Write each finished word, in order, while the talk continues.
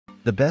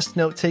the best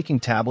note-taking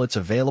tablets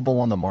available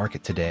on the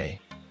market today.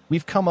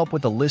 We've come up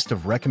with a list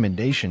of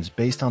recommendations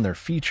based on their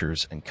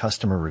features and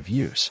customer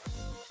reviews.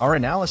 Our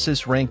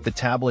analysis ranked the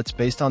tablets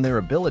based on their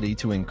ability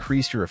to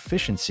increase your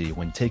efficiency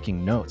when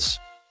taking notes,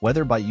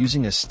 whether by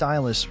using a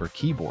stylus or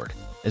keyboard,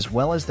 as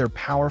well as their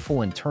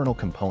powerful internal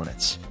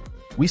components.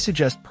 We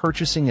suggest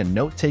purchasing a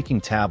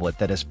note-taking tablet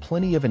that has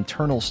plenty of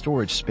internal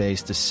storage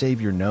space to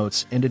save your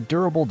notes and a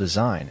durable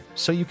design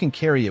so you can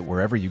carry it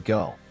wherever you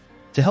go.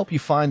 To help you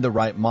find the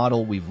right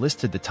model, we've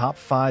listed the top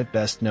 5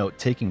 best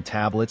note-taking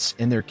tablets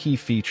and their key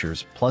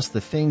features, plus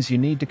the things you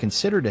need to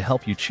consider to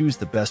help you choose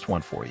the best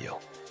one for you.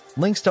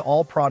 Links to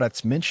all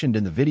products mentioned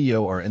in the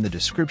video are in the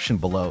description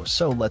below,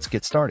 so let's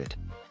get started.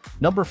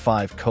 Number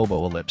 5.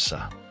 Kobo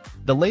Ellipsa.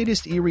 The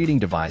latest e-reading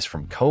device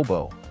from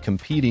Kobo,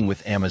 competing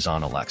with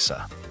Amazon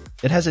Alexa.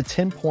 It has a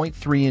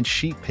 10.3-inch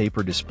sheet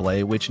paper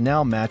display which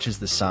now matches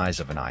the size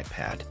of an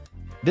iPad.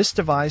 This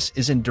device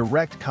is in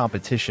direct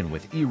competition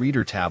with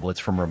e-reader tablets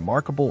from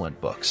Remarkable and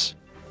Books.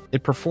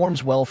 It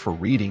performs well for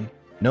reading,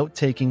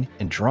 note-taking,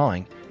 and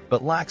drawing,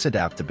 but lacks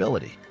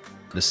adaptability.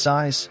 The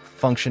size,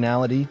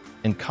 functionality,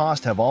 and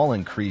cost have all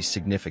increased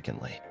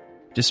significantly.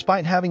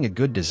 Despite having a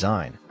good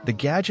design, the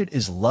gadget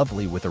is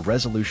lovely with a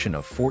resolution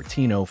of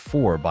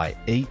 1404 by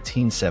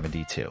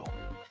 1872.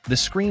 The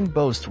screen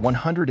boasts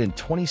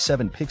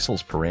 127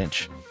 pixels per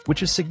inch,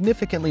 which is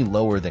significantly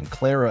lower than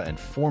Clara and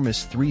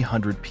Formus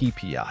 300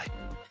 ppi.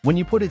 When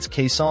you put its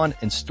case on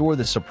and store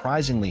the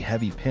surprisingly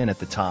heavy pen at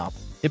the top,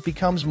 it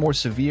becomes more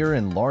severe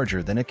and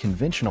larger than a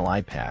conventional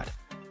iPad,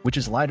 which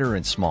is lighter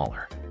and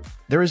smaller.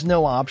 There is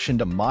no option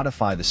to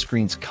modify the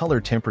screen's color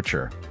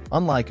temperature,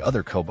 unlike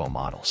other Kobo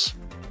models.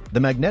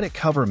 The magnetic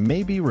cover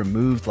may be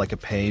removed like a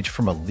page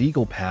from a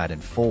legal pad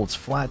and folds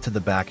flat to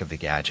the back of the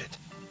gadget.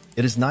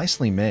 It is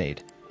nicely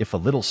made, if a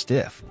little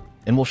stiff,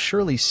 and will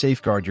surely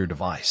safeguard your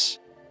device.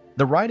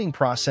 The writing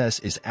process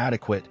is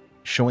adequate,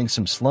 showing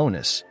some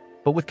slowness,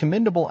 but with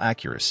commendable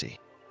accuracy.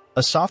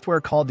 A software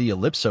called the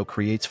Ellipso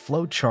creates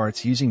flow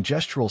charts using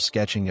gestural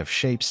sketching of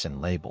shapes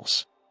and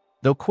labels.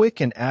 Though quick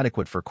and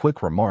adequate for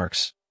quick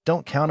remarks,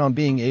 don't count on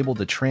being able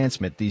to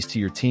transmit these to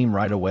your team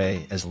right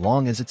away as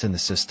long as it's in the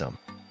system.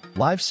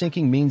 Live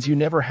syncing means you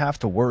never have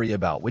to worry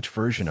about which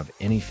version of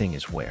anything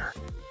is where.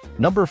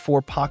 Number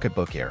 4.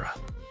 Pocketbook Era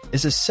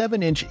is a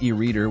 7-inch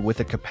e-reader with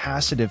a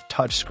capacitive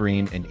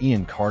touchscreen and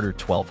Ian Carter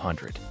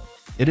 1200.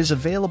 It is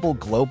available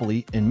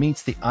globally and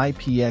meets the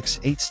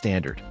IPX8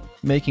 standard,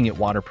 making it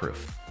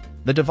waterproof.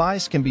 The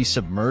device can be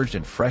submerged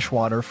in fresh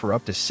water for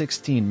up to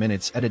 16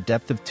 minutes at a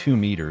depth of 2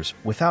 meters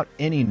without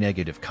any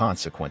negative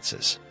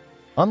consequences.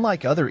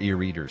 Unlike other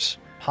e-readers,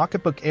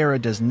 Pocketbook Era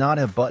does not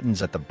have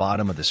buttons at the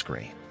bottom of the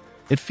screen.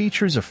 It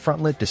features a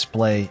frontlit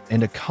display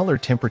and a color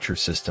temperature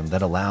system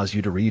that allows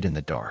you to read in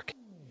the dark.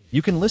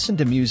 You can listen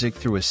to music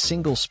through a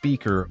single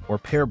speaker or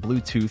pair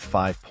Bluetooth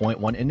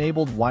 5.1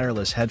 enabled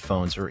wireless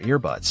headphones or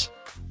earbuds.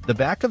 The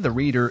back of the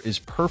reader is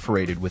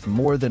perforated with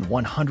more than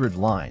 100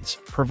 lines,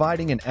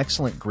 providing an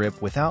excellent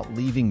grip without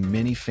leaving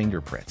many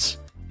fingerprints.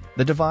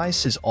 The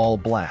device is all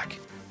black,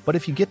 but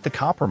if you get the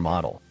copper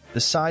model, the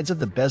sides of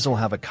the bezel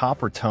have a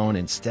copper tone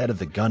instead of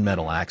the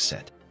gunmetal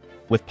accent.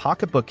 With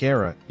Pocketbook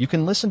Era, you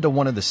can listen to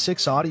one of the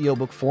 6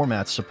 audiobook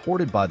formats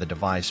supported by the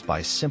device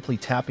by simply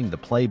tapping the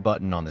play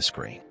button on the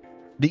screen.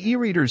 The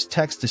e-reader's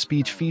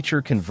text-to-speech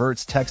feature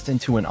converts text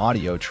into an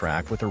audio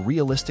track with a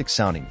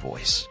realistic-sounding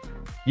voice.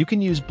 You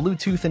can use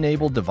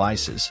Bluetooth-enabled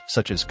devices,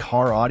 such as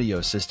car audio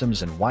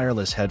systems and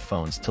wireless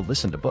headphones, to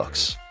listen to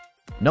books.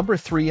 Number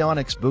 3.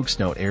 Onyx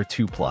BooksNote Air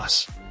 2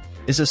 Plus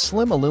is a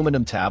slim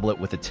aluminum tablet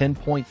with a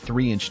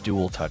 10.3-inch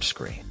dual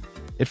touchscreen.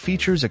 It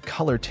features a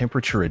color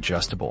temperature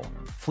adjustable,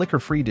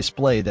 flicker-free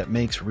display that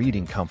makes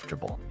reading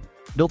comfortable.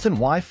 Built-in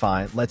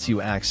Wi-Fi lets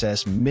you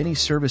access many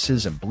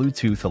services and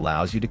Bluetooth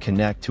allows you to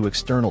connect to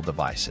external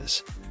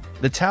devices.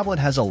 The tablet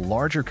has a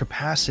larger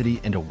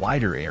capacity and a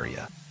wider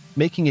area,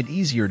 making it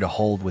easier to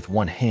hold with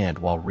one hand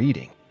while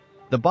reading.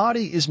 The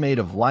body is made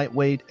of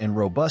lightweight and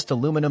robust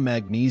aluminum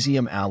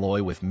magnesium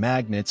alloy with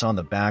magnets on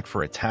the back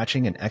for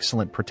attaching an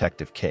excellent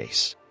protective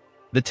case.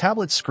 The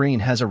tablet screen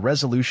has a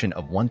resolution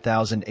of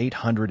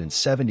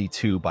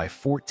 1872 by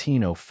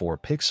 1404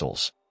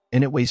 pixels,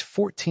 and it weighs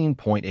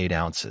 14.8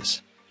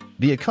 ounces.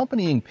 The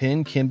accompanying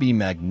pin can be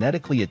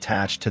magnetically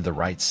attached to the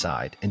right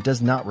side and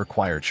does not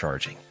require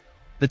charging.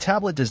 The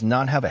tablet does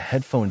not have a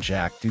headphone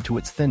jack due to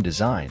its thin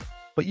design,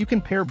 but you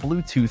can pair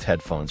Bluetooth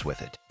headphones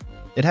with it.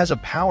 It has a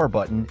power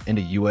button and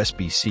a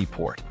USB-C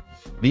port.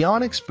 The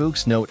Onyx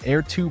BooksNote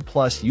Air 2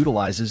 Plus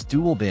utilizes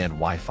dual-band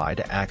Wi-Fi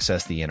to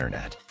access the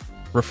internet.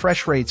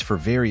 Refresh rates for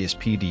various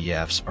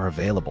PDFs are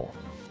available.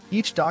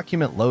 Each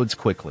document loads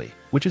quickly,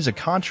 which is a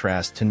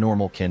contrast to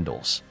normal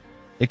Kindles.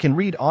 It can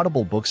read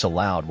Audible books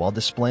aloud while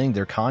displaying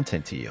their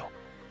content to you.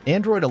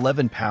 Android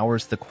 11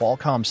 powers the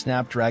Qualcomm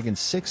Snapdragon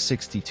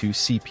 662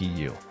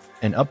 CPU,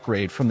 an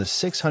upgrade from the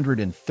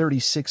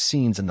 636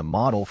 scenes in the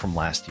model from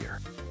last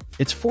year.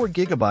 Its 4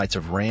 GB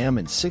of RAM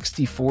and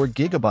 64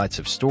 GB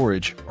of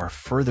storage are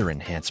further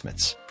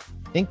enhancements.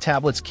 Ink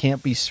tablets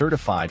can't be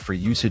certified for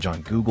usage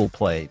on Google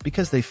Play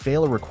because they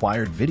fail a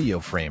required video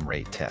frame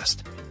rate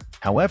test.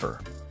 However,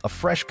 a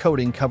fresh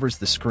coating covers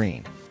the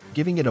screen,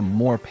 giving it a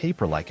more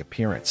paper-like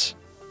appearance.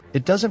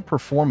 It doesn't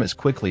perform as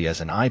quickly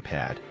as an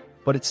iPad,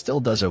 but it still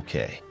does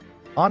okay.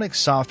 Onyx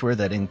software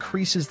that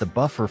increases the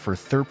buffer for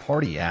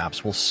third-party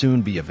apps will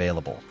soon be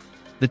available.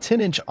 The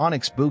 10-inch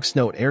Onyx Boox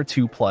Note Air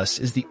 2 Plus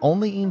is the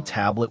only ink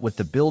tablet with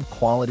the build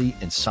quality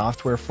and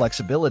software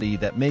flexibility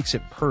that makes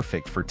it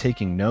perfect for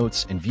taking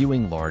notes and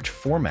viewing large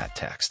format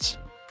texts.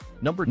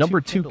 Number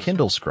 2,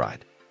 Kindle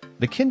Scribe.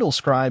 The Kindle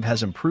Scribe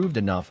has improved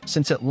enough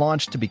since it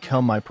launched to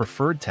become my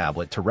preferred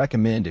tablet to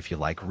recommend if you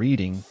like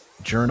reading,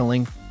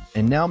 journaling,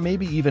 and now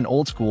maybe even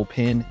old-school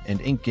pen and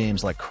ink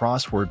games like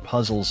crossword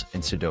puzzles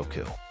and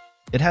Sudoku.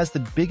 It has the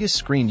biggest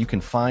screen you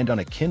can find on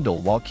a Kindle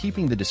while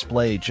keeping the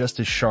display just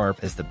as sharp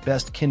as the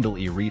best Kindle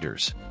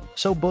e-readers,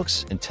 so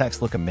books and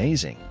text look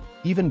amazing,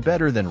 even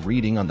better than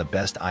reading on the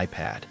best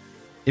iPad.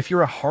 If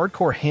you're a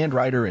hardcore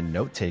handwriter and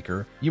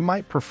note-taker, you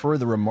might prefer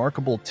the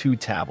Remarkable 2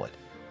 tablet,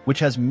 which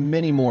has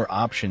many more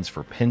options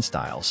for pen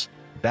styles,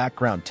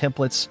 background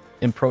templates,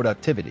 and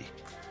productivity.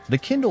 The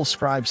Kindle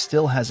Scribe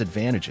still has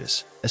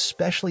advantages,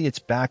 especially its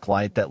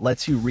backlight that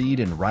lets you read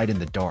and write in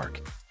the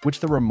dark,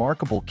 which the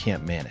Remarkable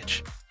can't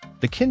manage.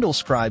 The Kindle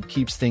Scribe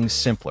keeps things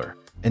simpler,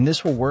 and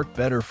this will work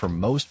better for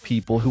most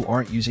people who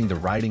aren't using the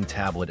writing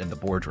tablet in the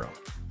boardroom.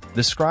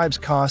 The Scribe's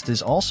cost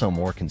is also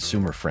more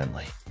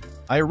consumer-friendly.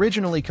 I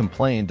originally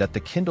complained that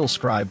the Kindle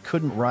Scribe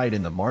couldn't write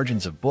in the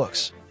margins of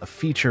books, a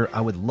feature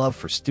I would love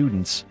for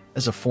students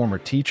as a former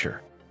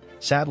teacher.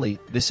 Sadly,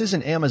 this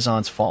isn't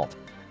Amazon's fault,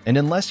 and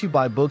unless you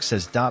buy books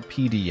as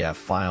 .pdf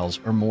files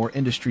or more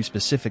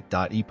industry-specific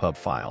 .epub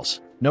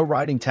files, no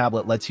writing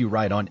tablet lets you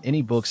write on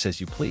any books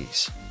as you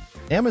please.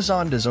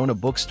 Amazon does own a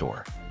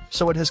bookstore,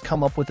 so it has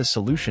come up with a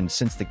solution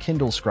since the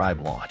Kindle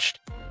Scribe launched.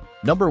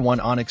 Number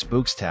 1, Onyx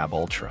Boox Tab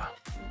Ultra.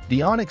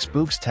 The Onyx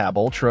Boox Tab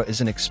Ultra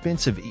is an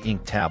expensive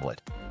e-ink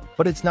tablet,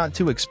 but it's not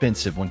too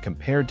expensive when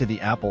compared to the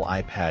Apple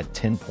iPad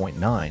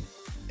 10.9,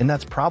 and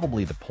that's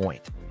probably the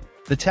point.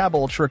 The Tab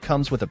Ultra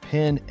comes with a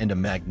pen and a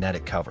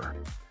magnetic cover.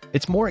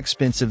 It's more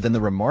expensive than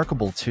the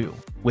Remarkable 2,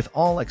 with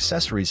all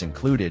accessories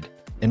included,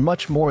 and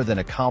much more than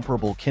a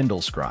comparable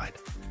Kindle Scribe.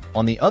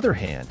 On the other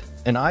hand,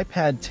 an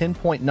iPad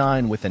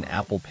 10.9 with an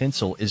Apple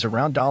Pencil is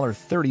around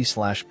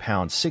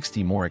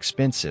 $30/£60 more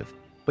expensive,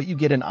 but you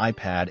get an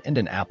iPad and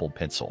an Apple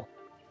Pencil.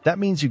 That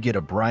means you get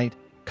a bright,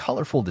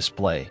 colorful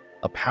display,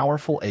 a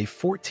powerful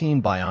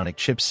A14 Bionic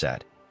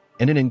chipset,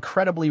 and an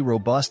incredibly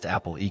robust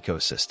Apple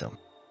ecosystem.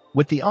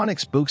 With the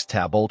Onyx Boox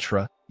Tab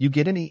Ultra, you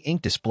get an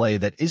e-ink display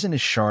that isn't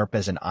as sharp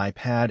as an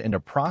iPad and a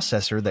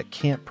processor that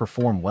can't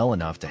perform well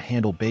enough to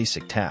handle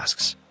basic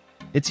tasks.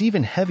 It's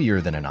even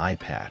heavier than an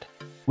iPad,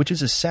 which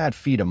is a sad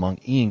feat among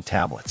e-ink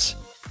tablets.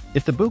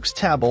 If the Boox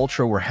Tab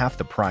Ultra were half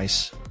the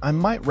price, I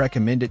might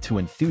recommend it to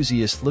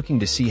enthusiasts looking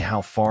to see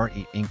how far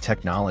e-ink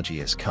technology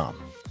has come.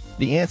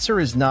 The answer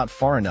is not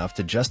far enough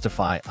to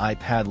justify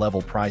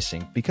iPad-level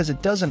pricing because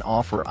it doesn't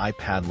offer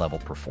iPad-level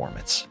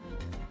performance.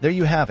 There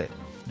you have it,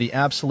 the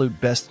absolute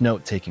best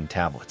note-taking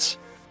tablets.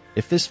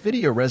 If this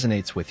video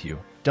resonates with you,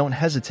 don't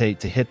hesitate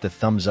to hit the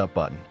thumbs up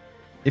button.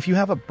 If you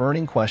have a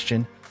burning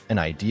question, an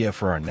idea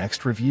for our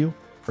next review,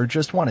 or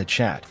just want to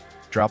chat,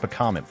 drop a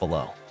comment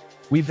below.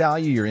 We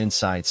value your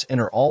insights and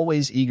are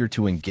always eager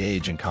to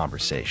engage in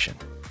conversation.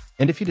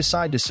 And if you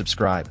decide to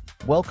subscribe,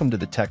 welcome to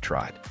the Tech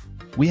Tribe.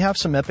 We have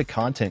some epic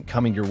content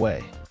coming your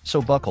way,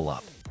 so buckle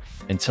up.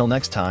 Until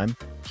next time,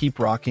 keep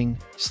rocking,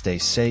 stay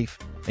safe,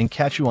 and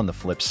catch you on the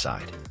flip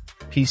side.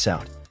 Peace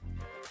out.